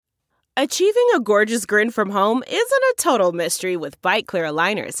Achieving a gorgeous grin from home isn't a total mystery with Bite Clear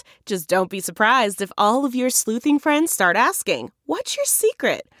aligners. Just don't be surprised if all of your sleuthing friends start asking, "What's your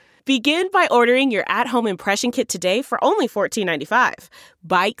secret?" Begin by ordering your at-home impression kit today for only $14.95.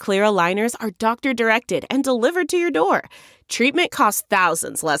 Bite Clear aligners are doctor-directed and delivered to your door. Treatment costs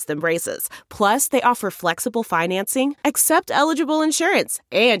thousands less than braces. Plus, they offer flexible financing, accept eligible insurance,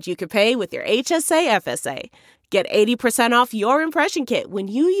 and you can pay with your HSA FSA. Get 80% off your impression kit when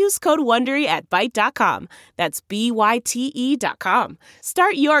you use code WONDERY at Byte.com. That's BYTE.com.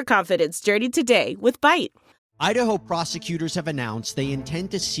 Start your confidence journey today with Byte. Idaho prosecutors have announced they intend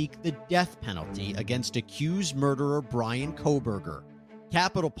to seek the death penalty against accused murderer Bryan Kohberger.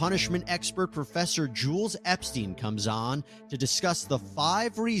 Capital punishment expert Professor Jules Epstein comes on to discuss the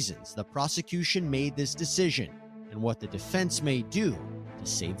 5 reasons the prosecution made this decision and what the defense may do to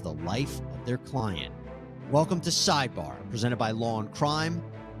save the life of their client. Welcome to Sidebar, presented by Law and Crime.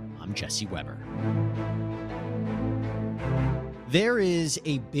 I'm Jesse Weber. There is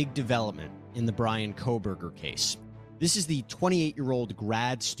a big development in the Bryan Kohberger case. This is the 28-year-old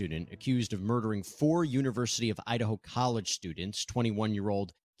grad student accused of murdering 4 University of Idaho college students,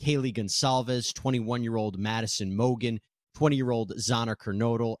 21-year-old Kaylee Gonsalves, 21-year-old Madison Mogan, 20-year-old Zana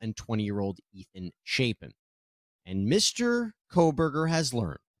Kernodle, and 20-year-old Ethan Chapin. And Mr. Kohberger has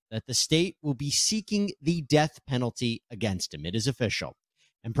learned that the state will be seeking the death penalty against him. It is official.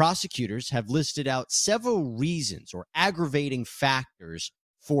 And prosecutors have listed out several reasons or aggravating factors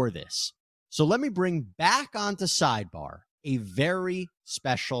for this. So let me bring back onto Sidebar a very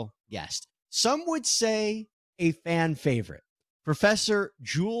special guest. Some would say a fan favorite, Professor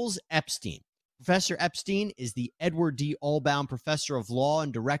Jules Epstein. Professor Epstein is the Edward D. Allbaum Professor of Law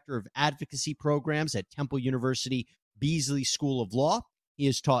and Director of Advocacy Programs at Temple University Beasley School of Law. He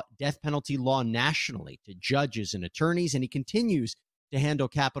has taught death penalty law nationally to judges and attorneys, and he continues to handle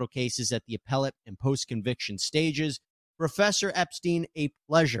capital cases at the appellate and post-conviction stages. Professor Epstein, a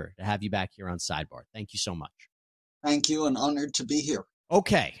pleasure to have you back here on Sidebar. Thank you so much. Thank you, and honored to be here.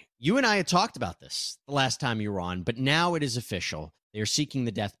 Okay, you and I had talked about this the last time you were on, but now it is official. They are seeking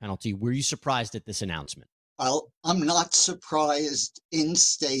the death penalty. Were you surprised at this announcement? Well, I'm not surprised in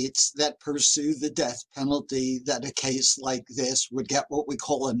states that pursue the death penalty that a case like this would get what we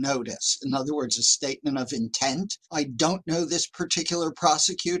call a notice. In other words, a statement of intent. I don't know this particular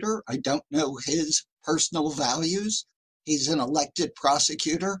prosecutor. I don't know his personal values. He's an elected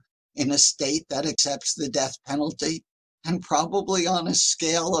prosecutor in a state that accepts the death penalty, and probably on a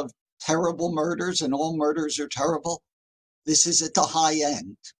scale of terrible murders, and all murders are terrible, this is at the high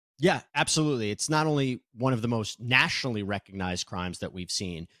end. Yeah, absolutely. It's not only one of the most nationally recognized crimes that we've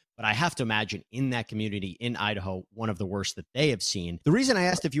seen, but I have to imagine in that community in Idaho, one of the worst that they have seen. The reason I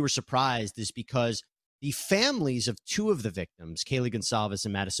asked if you were surprised is because the families of 2 of the victims, Kaylee Gonsalves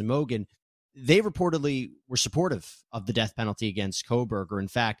and Madison Mogan, they reportedly were supportive of the death penalty against Kohberger. In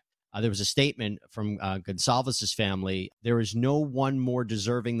fact, there was a statement from Gonsalves' family. "There is no one more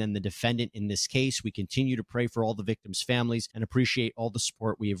deserving than the defendant in this case. We continue to pray for all the victims' families and appreciate all the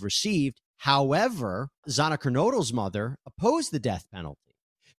support we have received." However, Zana Kernodle's mother opposed the death penalty.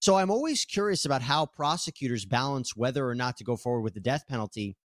 So I'm always curious about how prosecutors balance whether or not to go forward with the death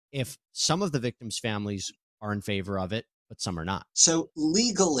penalty if some of the victims' families are in favor of it, but some are not. So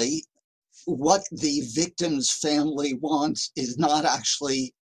legally, what the victim's family wants is not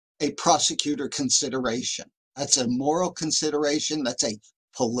actually a prosecutor consideration. That's a moral consideration. That's a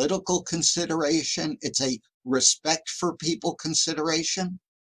political consideration. It's a respect for people consideration.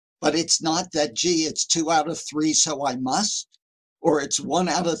 But it's not that, gee, it's 2 out of 3, so I must, or it's 1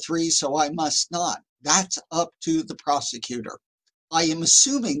 out of 3, so I must not. That's up to the prosecutor. I am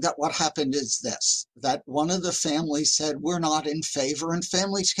assuming that what happened is this, that one of the families said, we're not in favor, and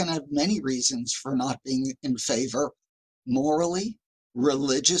families can have many reasons for not being in favor, morally,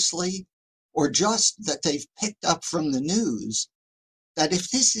 religiously, or just that they've picked up from the news that if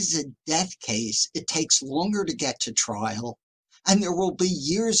this is a death case, it takes longer to get to trial, and there will be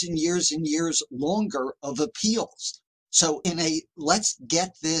years and years and years longer of appeals. So in a let's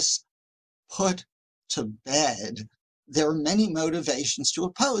get this put to bed, there are many motivations to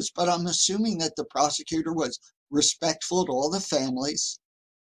oppose, but I'm assuming that the prosecutor was respectful to all the families,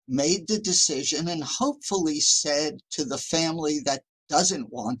 made the decision, and hopefully said to the family that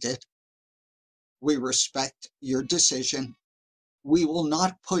doesn't want it, we respect your decision. We will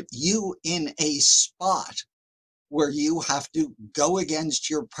not put you in a spot where you have to go against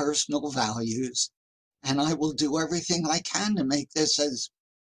your personal values, and I will do everything I can to make this as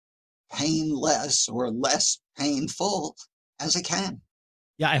painless or less painful as I can.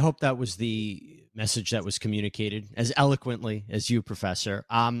 Yeah, I hope that was the message that was communicated as eloquently as you, Professor.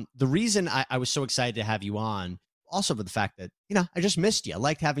 The reason I was so excited to have you on, also for the fact that, I just missed you. I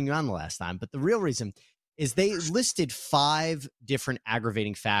liked having you on the last time. But the real reason is they listed 5 different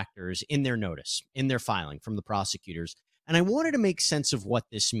aggravating factors in their notice, in their filing from the prosecutors. And I wanted to make sense of what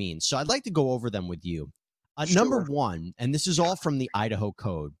this means. So I'd like to go over them with you. Sure. Number 1, and this is all from the Idaho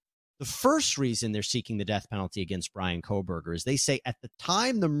Code. The first reason they're seeking the death penalty against Bryan Kohberger is they say at the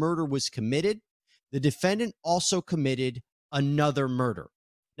time the murder was committed, the defendant also committed another murder.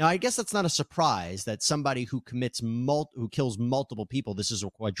 Now, I guess that's not a surprise that somebody who who kills multiple people, this is a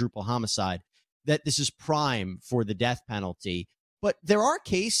quadruple homicide, that this is prime for the death penalty. But there are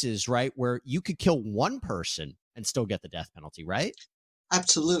cases, right, where you could kill one person and still get the death penalty, right?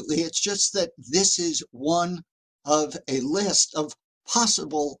 Absolutely. It's just that this is one of a list of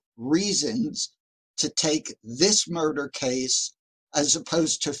possible reasons to take this murder case as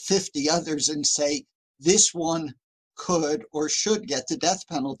opposed to 50 others and say this one could or should get the death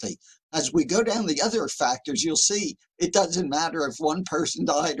penalty. As we go down the other factors, you'll see it doesn't matter if one person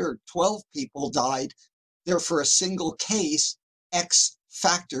died or 12 people died. There, for a single case, X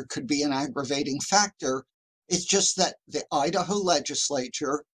factor could be an aggravating factor. It's just that the Idaho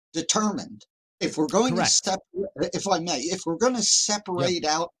legislature determined if we're going Correct. to separate, if I may, if we're going to separate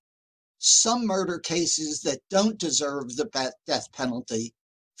out some murder cases that don't deserve the death penalty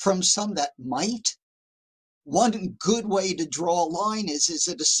from some that might, one good way to draw a line is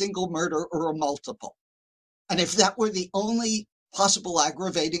it a single murder or a multiple? And if that were the only possible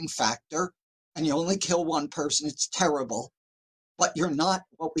aggravating factor and you only kill one person, it's terrible, but you're not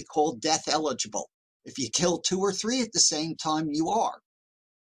what we call death eligible. If you kill 2 or 3 at the same time, you are.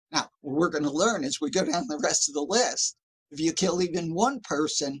 Now, what we're going to learn as we go down the rest of the list, if you kill even one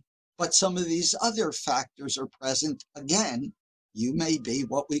person, but some of these other factors are present, again, you may be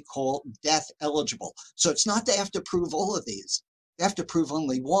what we call death eligible. So it's not they have to prove all of these. They have to prove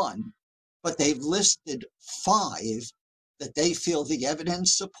only one, but they've listed 5 that they feel the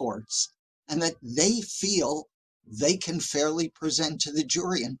evidence supports and that they feel they can fairly present to the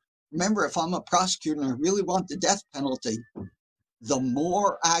jury. And remember, if I'm a prosecutor and I really want the death penalty, the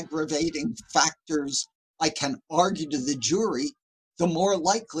more aggravating factors I can argue to the jury, the more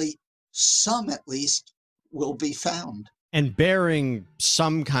likely some at least will be found. And bearing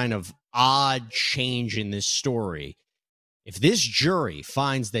some kind of odd change in this story, if this jury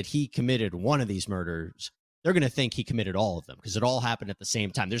finds that he committed one of these murders, they're going to think he committed all of them because it all happened at the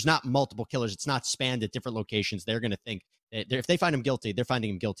same time. There's not multiple killers. It's not spanned at different locations. They're going to think that if they find him guilty, they're finding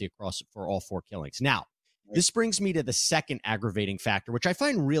him guilty across for all 4 killings. Now, this brings me to the second aggravating factor, which I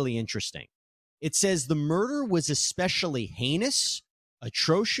find really interesting. It says the murder was especially heinous,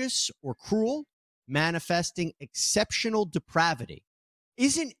 atrocious, or cruel, manifesting exceptional depravity.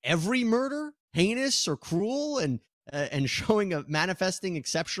 Isn't every murder heinous or cruel and showing a manifesting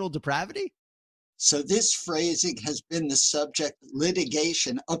exceptional depravity? So this phrasing has been the subject of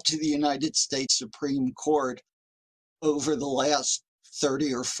litigation up to the United States Supreme Court over the last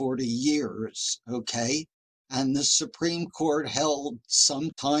 30 or 40 years, okay? And the Supreme Court held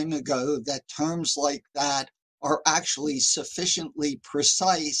some time ago that terms like that are actually sufficiently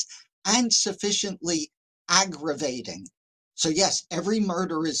precise and sufficiently aggravating. So yes, every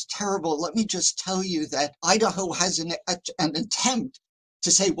murder is terrible. Let me just tell you that Idaho has an attempt to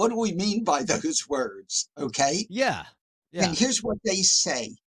say, what do we mean by those words? Okay. Yeah. And here's what they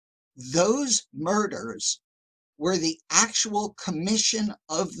say. Those murders where the actual commission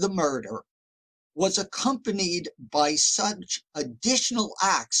of the murder was accompanied by such additional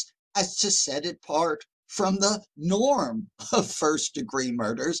acts as to set it apart from the norm of first-degree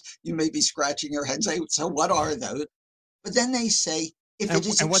murders. You may be scratching your head and say, so what are those? But then they say,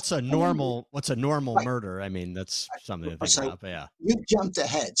 what's a normal right. murder? I mean, that's something to think about. But yeah, you jumped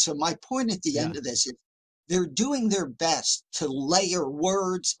ahead. So my point at the end of this is they're doing their best to layer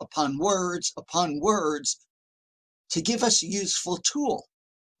words upon words upon words to give us a useful tool.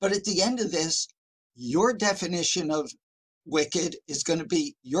 But at the end of this, your definition of wicked is going to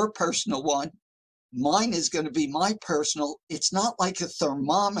be your personal one. Mine is going to be my personal. It's not like a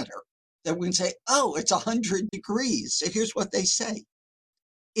thermometer that we can say, oh, it's 100 degrees. So here's what they say.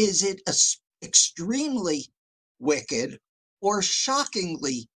 Is it extremely wicked or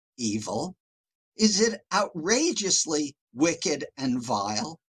shockingly evil? Is it outrageously wicked and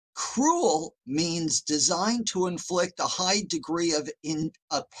vile? Cruel means designed to inflict a high degree of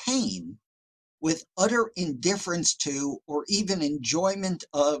pain with utter indifference to or even enjoyment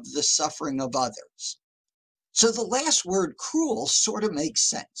of the suffering of others. So the last word, cruel, sort of makes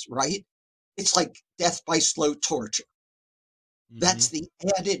sense, right? It's like death by slow torture. Mm-hmm. That's the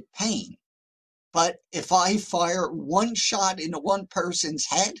added pain. But if I fire one shot into one person's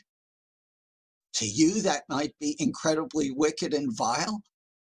head, to you, that might be incredibly wicked and vile.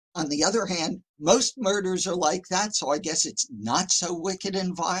 On the other hand, most murders are like that, so I guess it's not so wicked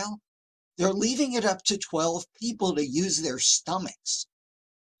and vile. They're leaving it up to 12 people to use their stomachs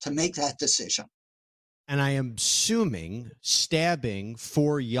to make that decision. And I am assuming stabbing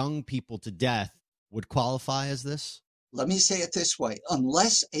 4 young people to death would qualify as this? Let me say it this way.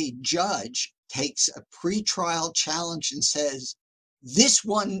 Unless a judge takes a pretrial challenge and says, this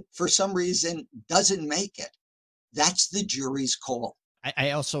one, for some reason, doesn't make it, that's the jury's call.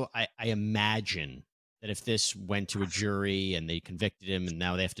 I imagine that if this went to a jury and they convicted him and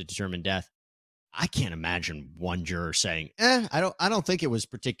now they have to determine death, I can't imagine one juror saying, I don't think it was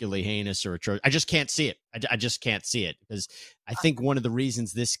particularly heinous or atrocious. I just can't see it. I just can't see it, because I think one of the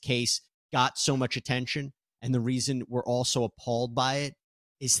reasons this case got so much attention and the reason we're all so appalled by it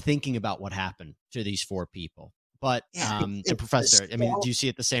is thinking about what happened to these 4 people. But, and Professor, I mean, do you see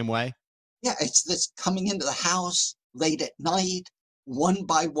it the same way? Yeah, it's this coming into the house late at night, one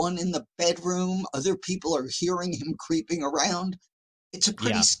by one in the bedroom. Other people are hearing him creeping around. It's a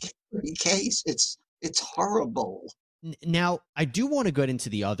pretty scary case. It's horrible. Now, I do want to get into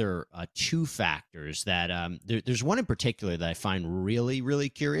the other 2 factors that there's one in particular that I find really, really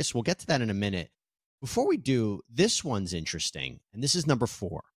curious. We'll get to that in a minute. Before we do, this one's interesting, and this is number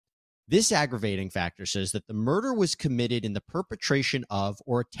 4. This aggravating factor says that the murder was committed in the perpetration of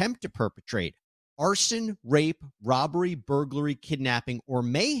or attempt to perpetrate arson, rape, robbery, burglary, kidnapping, or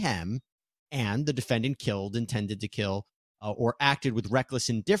mayhem, and the defendant killed, intended to kill, or acted with reckless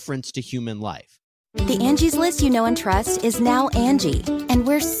indifference to human life. The Angie's List you know and trust is now Angie, and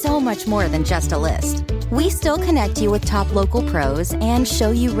we're so much more than just a list. We still connect you with top local pros and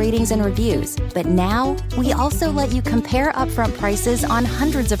show you ratings and reviews, but now we also let you compare upfront prices on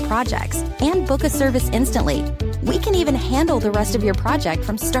hundreds of projects and book a service instantly. We can even handle the rest of your project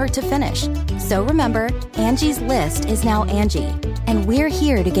from start to finish. So remember, Angie's List is now Angie, and we're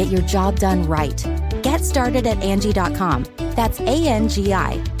here to get your job done right. Get started at Angie.com. That's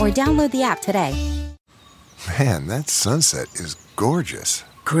ANGI, or download the app today. Man, that sunset is gorgeous.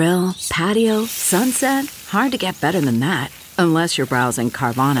 Grill, patio, sunset. Hard to get better than that. Unless you're browsing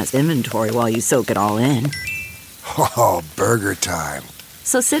Carvana's inventory while you soak it all in. Oh, burger time.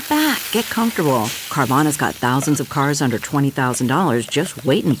 So sit back, get comfortable. Carvana's got thousands of cars under $20,000 just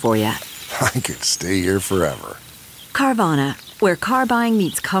waiting for you. I could stay here forever. Carvana, where car buying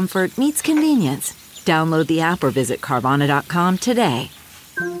meets comfort meets convenience. Download the app or visit Carvana.com today.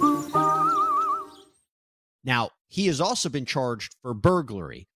 Now, he has also been charged for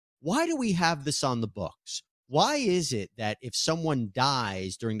burglary. Why do we have this on the books? Why is it that if someone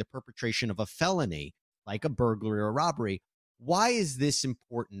dies during the perpetration of a felony, like a burglary or robbery, why is this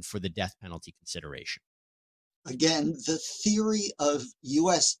important for the death penalty consideration? Again, the theory of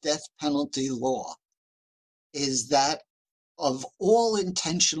U.S. death penalty law is that of all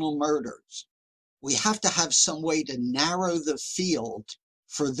intentional murders, we have to have some way to narrow the field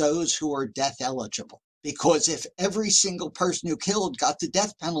for those who are death eligible. Because if every single person who killed got the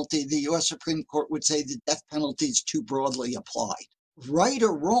death penalty, the U.S. Supreme Court would say the death penalty is too broadly applied. Right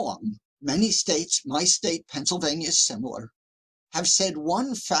or wrong, many states, my state, Pennsylvania is similar, have said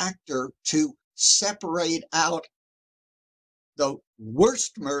one factor to separate out the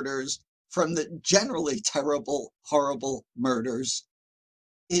worst murders from the generally terrible, horrible murders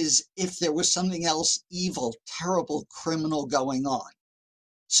is if there was something else evil, terrible, criminal going on.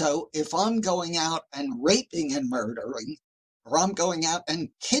 So if I'm going out and raping and murdering, or I'm going out and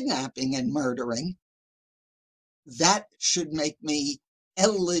kidnapping and murdering, that should make me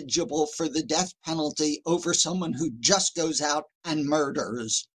eligible for the death penalty over someone who just goes out and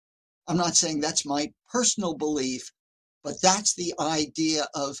murders. I'm not saying that's my personal belief, but that's the idea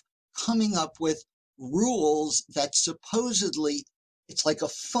of coming up with rules that supposedly, it's like a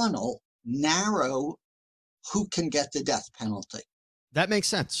funnel, narrow who can get the death penalty. That makes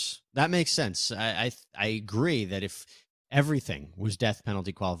sense. I agree that if everything was death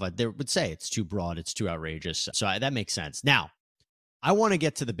penalty qualified, they would say it's too broad, it's too outrageous. So that makes sense. Now, I want to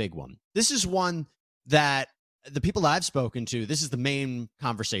get to the big one. This is one that the people I've spoken to, this is the main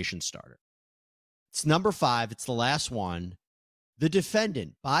conversation starter. It's number 5. It's the last one. The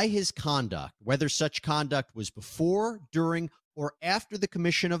defendant, by his conduct, whether such conduct was before, during, or after the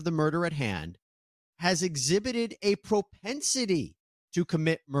commission of the murder at hand, has exhibited a propensity to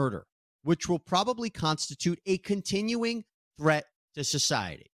commit murder, which will probably constitute a continuing threat to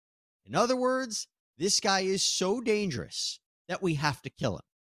society. In other words, this guy is so dangerous that we have to kill him.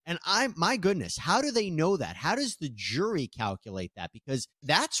 And my goodness, how do they know that? How does the jury calculate that? Because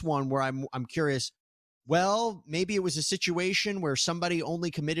that's one where I'm curious. Well, maybe it was a situation where somebody only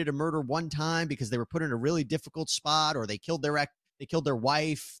committed a murder one time because they were put in a really difficult spot, or they killed their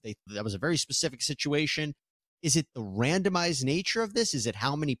wife. That was a very specific situation. Is it the randomized nature of this? Is it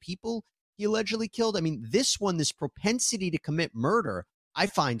how many people he allegedly killed? I mean, this propensity to commit murder, I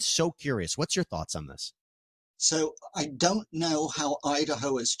find so curious. What's your thoughts on this? So I don't know how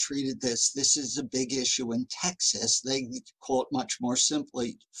Idaho has treated this. This is a big issue in Texas. They call it much more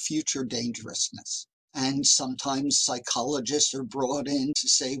simply future dangerousness. And sometimes psychologists are brought in to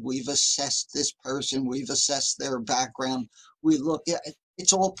say, we've assessed this person, we've assessed their background. We look at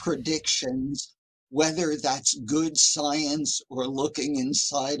it's all predictions. Whether that's good science or looking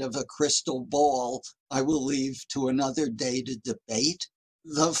inside of a crystal ball, I will leave to another day to debate.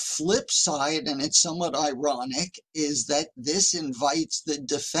 The flip side, and it's somewhat ironic, is that this invites the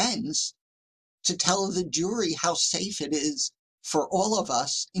defense to tell the jury how safe it is for all of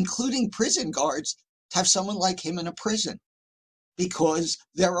us, including prison guards, to have someone like him in a prison. Because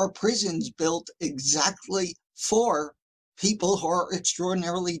there are prisons built exactly for people who are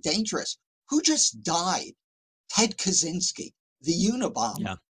extraordinarily dangerous. Who just died? Ted Kaczynski, the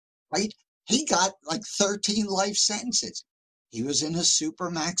Unabomber, right? He got like 13 life sentences. He was in a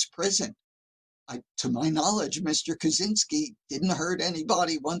supermax prison. To my knowledge, Mr. Kaczynski didn't hurt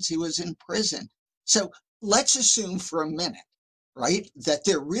anybody once he was in prison. So let's assume for a minute, right, that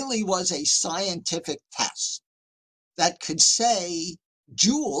there really was a scientific test that could say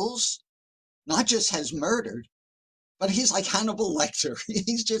Jules not just has murdered, but he's like Hannibal Lecter.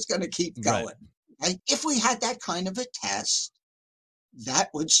 He's just going to keep going. Right? If we had that kind of a test, that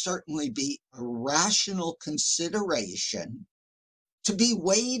would certainly be a rational consideration to be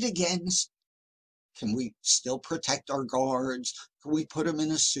weighed against, can we still protect our guards? Can we put them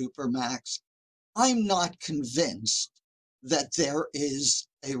in a supermax? I'm not convinced that there is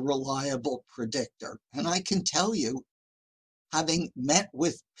a reliable predictor. And I can tell you, having met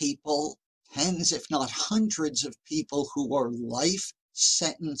with people, tens, if not hundreds of people who are life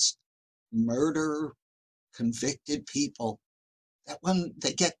sentenced, murder, convicted people, that when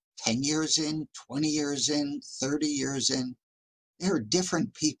they get 10 years in, 20 years in, 30 years in, they're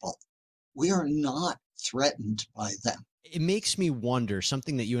different people. We are not threatened by them. It makes me wonder,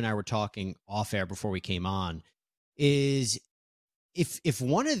 something that you and I were talking off air before we came on, is if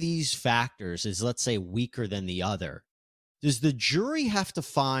one of these factors is, let's say, weaker than the other, does the jury have to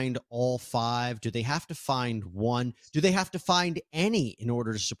find all five? Do they have to find one? Do they have to find any in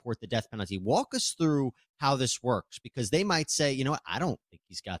order to support the death penalty? Walk us through how this works, because they might say, you know what, I don't think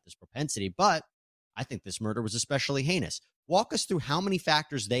he's got this propensity, but I think this murder was especially heinous. Walk us through how many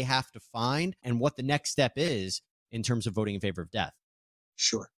factors they have to find and what the next step is in terms of voting in favor of death.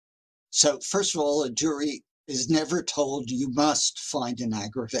 Sure. So first of all, a jury is never told you must find an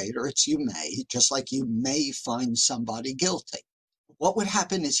aggravator. It's you may, just like you may find somebody guilty. What would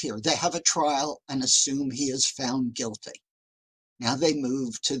happen is here, they have a trial and assume he is found guilty. Now they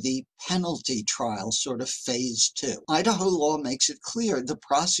move to the penalty trial, sort of phase 2. Idaho law makes it clear the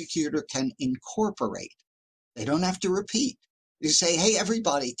prosecutor can incorporate. They don't have to repeat. You say, hey,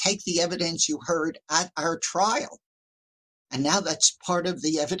 everybody, take the evidence you heard at our trial. And now that's part of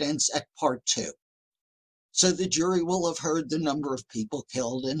the evidence at part 2. So the jury will have heard the number of people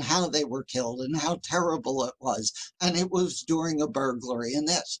killed and how they were killed and how terrible it was. And it was during a burglary and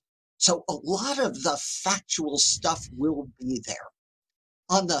this. So a lot of the factual stuff will be there.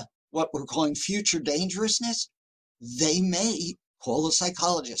 On the what we're calling future dangerousness, they may call a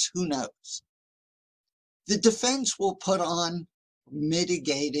psychologist. Who knows? The defense will put on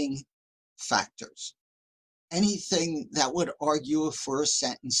mitigating factors. Anything that would argue for a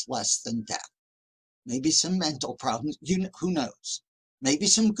sentence less than death. Maybe some mental problems. Who knows? Maybe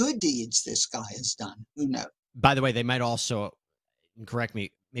some good deeds this guy has done. Who knows? By the way, they might also, correct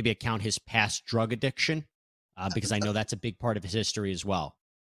me, maybe account his past drug addiction, because I know that's a big part of his history as well.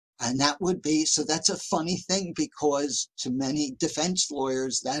 And that would be, so that's a funny thing, because to many defense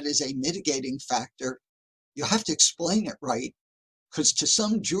lawyers, that is a mitigating factor. You have to explain it right, because to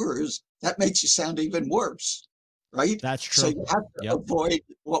some jurors, that makes you sound even worse, right? That's true. So you have to avoid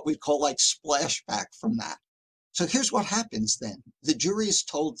what we call like splashback from that. So here's what happens then. The jury is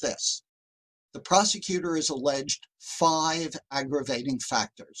told this. The prosecutor is alleged 5 aggravating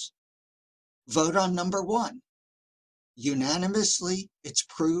factors. Vote on number 1. Unanimously, it's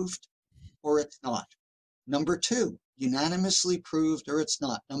proved or it's not. Number 2, unanimously proved or it's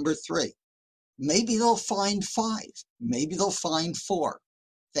not. Number 3, maybe they'll find 5. Maybe they'll find 4.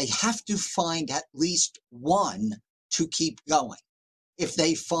 They have to find at least one to keep going. If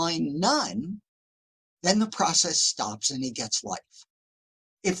they find none, then the process stops and he gets life.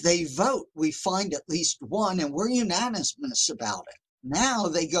 If they vote, we find at least one, and we're unanimous about it. Now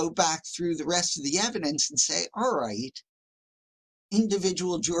they go back through the rest of the evidence and say, all right,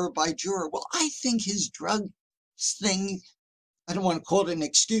 individual juror by juror, well, I think his drug thing, I don't want to call it an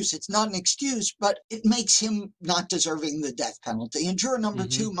excuse. It's not an excuse, but it makes him not deserving the death penalty. And juror number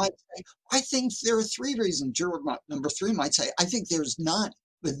two might say, I think there are three reasons. Juror number three might say, I think there's none.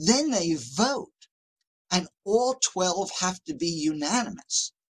 But then they vote, and all 12 have to be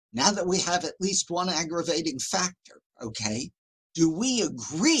unanimous. Now that we have at least one aggravating factor, okay, do we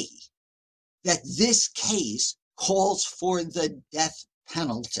agree that this case calls for the death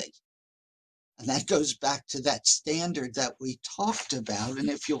penalty? And that goes back to that standard that we talked about, and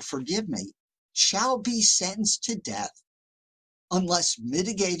if you'll forgive me, shall be sentenced to death unless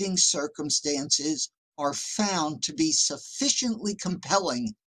mitigating circumstances are found to be sufficiently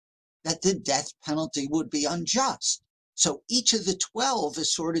compelling that the death penalty would be unjust. So each of the 12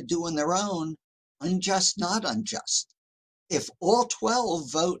 is sort of doing their own unjust, not unjust. If all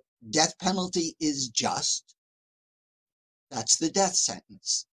 12 vote death penalty is just, that's the death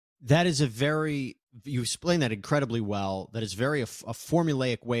sentence. That is you explained that incredibly well. That is very a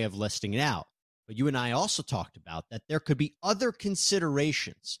formulaic way of listing it out. But you and I also talked about that there could be other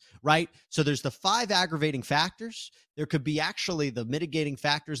considerations, right? So there's the 5 aggravating factors. There could be actually the mitigating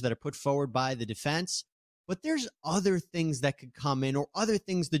factors that are put forward by the defense. But there's other things that could come in, or other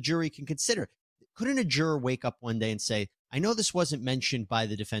things the jury can consider. Couldn't a juror wake up one day and say, I know this wasn't mentioned by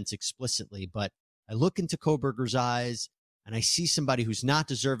the defense explicitly, but I look into Kohberger's eyes and I see somebody who's not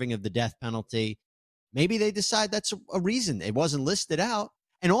deserving of the death penalty. Maybe they decide that's a reason. It wasn't listed out.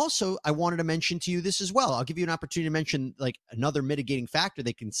 And also, I wanted to mention to you this as well. I'll give you an opportunity to mention like another mitigating factor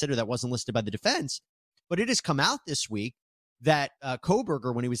they consider that wasn't listed by the defense. But it has come out this week that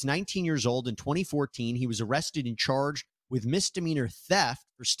Kohberger, when he was 19 years old in 2014, he was arrested and charged with misdemeanor theft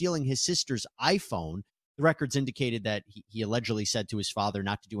for stealing his sister's iPhone. The records indicated that he allegedly said to his father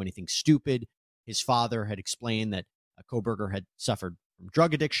not to do anything stupid. His father had explained that Kohberger had suffered from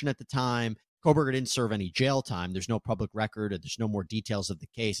drug addiction at the time. Kohberger didn't serve any jail time. There's no public record, or there's no more details of the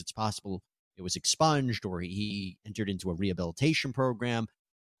case. It's possible it was expunged or he entered into a rehabilitation program.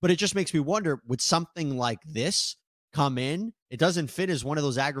 But it just makes me wonder, would something like this come in? It doesn't fit as one of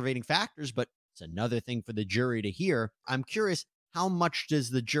those aggravating factors, but it's another thing for the jury to hear. I'm curious, how much does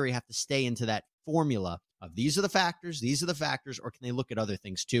the jury have to stay into that formula of these are the factors, or can they look at other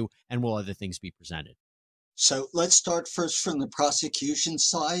things too? And will other things be presented? So let's start first from the prosecution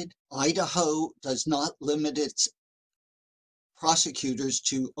side. Idaho does not limit its prosecutors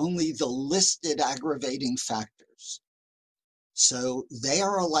to only the listed aggravating factors. So they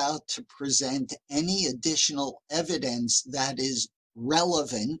are allowed to present any additional evidence that is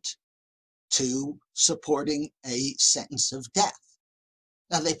relevant to supporting a sentence of death.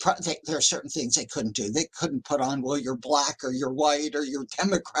 Now, there are certain things they couldn't do. They couldn't put on, well, you're black or you're white or you're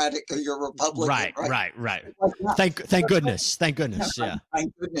Democratic or you're Republican. Right. Thank goodness. Yeah.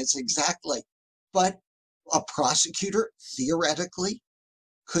 Thank goodness, exactly. But a prosecutor theoretically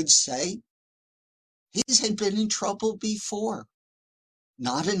could say he's had been in trouble before.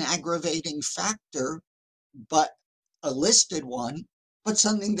 Not an aggravating factor, but a listed one, but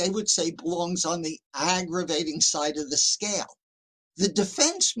something they would say belongs on the aggravating side of the scale. The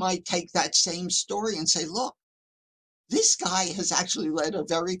defense might take that same story and say, look, this guy has actually led a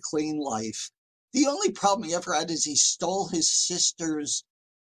very clean life. The only problem he ever had is he stole his sister's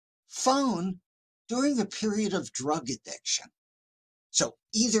phone during the period of drug addiction. So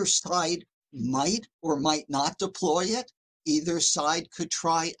either side might or might not deploy it. Either side could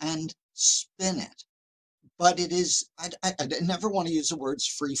try and spin it. But it is, I never want to use the words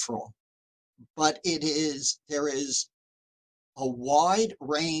free-for-all, but there is a wide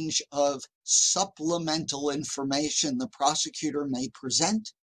range of supplemental information the prosecutor may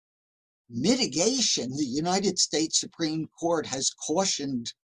present. Mitigation, the United States Supreme Court has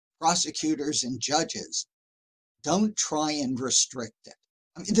cautioned prosecutors and judges, don't try and restrict it.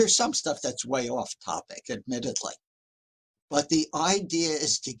 I mean, there's some stuff that's way off topic, admittedly. But the idea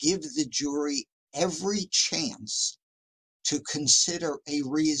is to give the jury every chance to consider a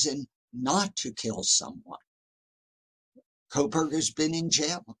reason not to kill someone. Kohberger's been in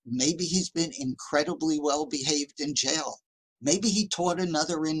jail. Maybe he's been incredibly well behaved in jail. Maybe he taught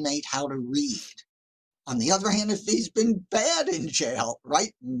another inmate how to read. On the other hand, if he's been bad in jail,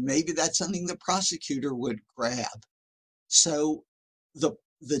 right, maybe that's something the prosecutor would grab. So the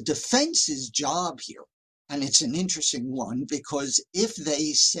defense's job here, and it's an interesting one, because if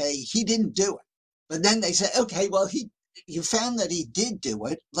they say he didn't do it, but then they say, okay, well, he you found that he did do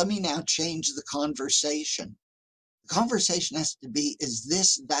it. Let me now change the conversation. The conversation has to be, is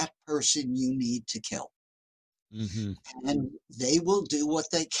this that person you need to kill? Mm-hmm. And they will do what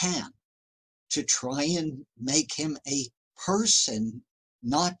they can to try and make him a person,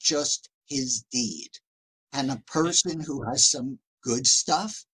 not just his deed, and a person who has some good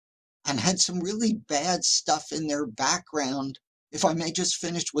stuff and had some really bad stuff in their background. If I may just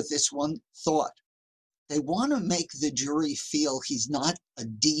finish with this one thought. They want to make the jury feel he's not a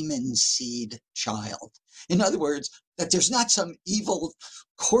demon seed child. In other words, that there's not some evil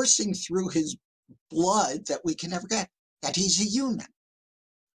coursing through his blood that we can never get, that he's a human.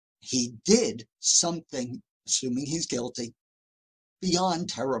 He did something, assuming he's guilty, beyond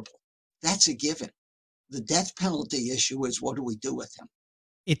terrible. That's a given. The death penalty issue is, what do we do with him?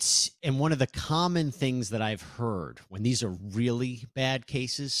 And one of the common things that I've heard when these are really bad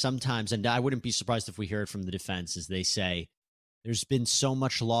cases sometimes, and I wouldn't be surprised if we hear it from the defense, is they say, there's been so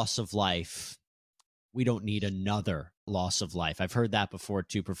much loss of life, we don't need another loss of life. I've heard that before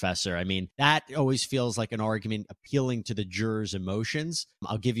too, Professor. I mean, that always feels like an argument appealing to the jurors' emotions.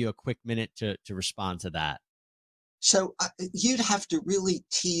 I'll give you a quick minute to respond to that. So you'd have to really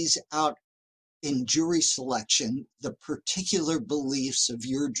tease out in jury selection the particular beliefs of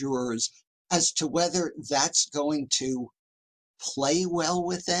your jurors as to whether that's going to play well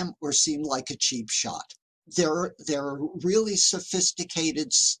with them or seem like a cheap shot. There are really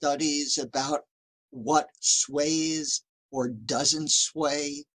sophisticated studies about what sways or doesn't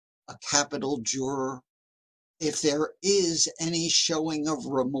sway a capital juror. If there is any showing of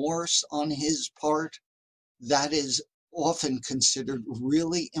remorse on his part, that is often considered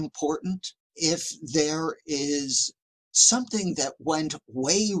really important. If there is something that went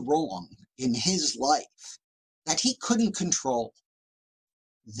way wrong in his life that he couldn't control,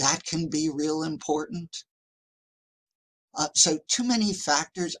 that can be real important. So too many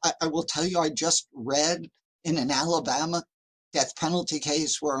factors. I will tell you, I just read in an Alabama death penalty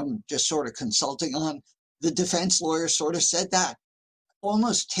case where I'm just sort of consulting on, the defense lawyer sort of said that,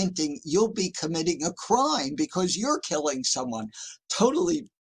 almost hinting you'll be committing a crime because you're killing someone. Totally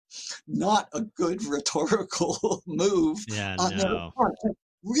not a good rhetorical move. Yeah, on their no. part.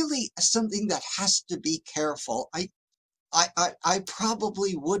 Really something that has to be careful. I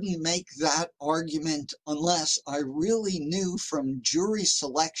probably wouldn't make that argument unless I really knew from jury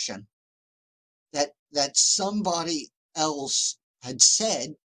selection that somebody else had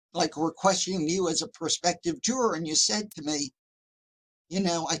said, like we're questioning you as a prospective juror, and you said to me,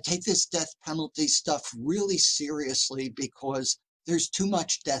 I take this death penalty stuff really seriously because there's too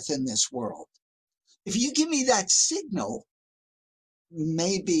much death in this world. If you give me that signal,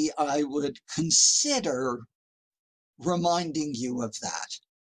 maybe I would consider reminding you of that.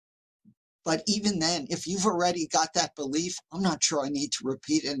 But even then, if you've already got that belief, I'm not sure I need to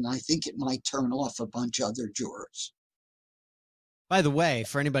repeat it, and I think it might turn off a bunch of other jurors. By the way,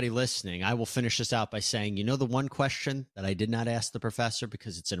 for anybody listening, I will finish this out by saying, the one question that I did not ask the professor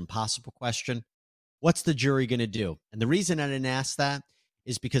because it's an impossible question, what's the jury going to do? And the reason I didn't ask that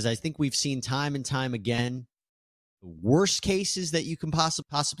is because I think we've seen time and time again, the worst cases that you can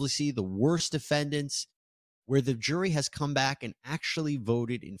possibly see, the worst defendants, where the jury has come back and actually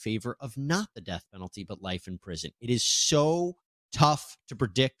voted in favor of not the death penalty, but life in prison. It is so tough to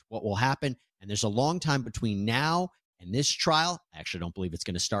predict what will happen. And there's a long time between now and this trial. I actually don't believe it's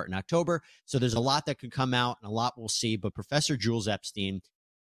going to start in October. So there's a lot that could come out and a lot we'll see. But Professor Jules Epstein,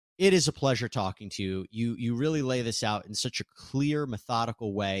 it is a pleasure talking to you. You really lay this out in such a clear,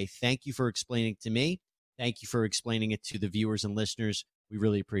 methodical way. Thank you for explaining it to me. Thank you for explaining it to the viewers and listeners. We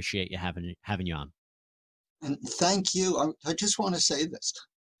really appreciate you having you on. And thank you. I just want to say this.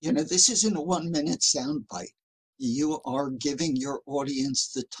 This isn't a 1-minute soundbite. You are giving your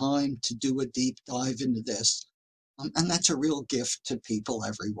audience the time to do a deep dive into this. And that's a real gift to people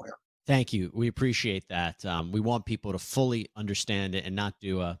everywhere. Thank you. We appreciate that. We want people to fully understand it and not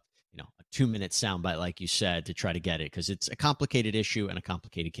do a 2-minute soundbite, like you said, to try to get it, because it's a complicated issue and a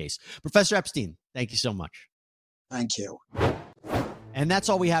complicated case. Professor Epstein, thank you so much. Thank you. And that's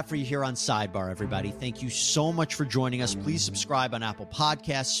all we have for you here on Sidebar, everybody. Thank you so much for joining us. Please subscribe on Apple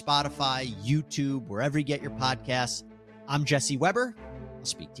Podcasts, Spotify, YouTube, wherever you get your podcasts. I'm Jesse Weber. I'll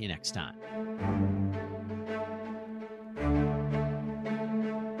speak to you next time.